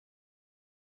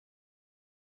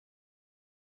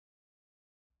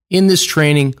In this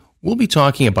training, we'll be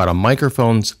talking about a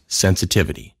microphone's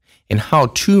sensitivity and how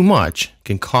too much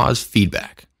can cause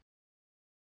feedback.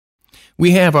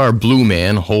 We have our blue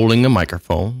man holding a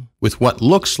microphone with what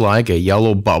looks like a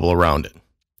yellow bubble around it.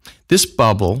 This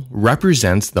bubble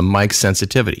represents the mic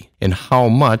sensitivity and how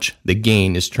much the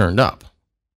gain is turned up.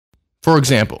 For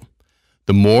example,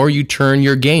 the more you turn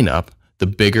your gain up, the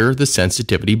bigger the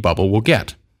sensitivity bubble will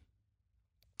get.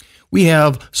 We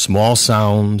have small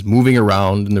sounds moving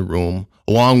around in the room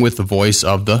along with the voice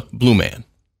of the blue man.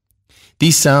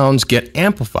 These sounds get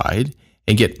amplified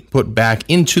and get put back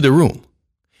into the room.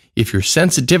 If your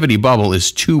sensitivity bubble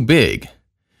is too big,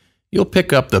 you'll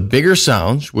pick up the bigger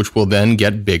sounds, which will then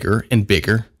get bigger,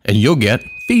 and you'll get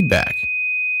feedback.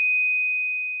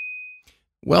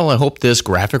 Well, I hope this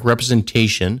graphic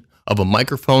representation of a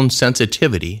microphone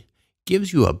sensitivity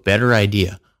gives you a better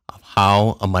idea of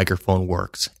how a microphone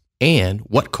works and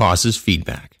what causes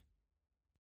feedback.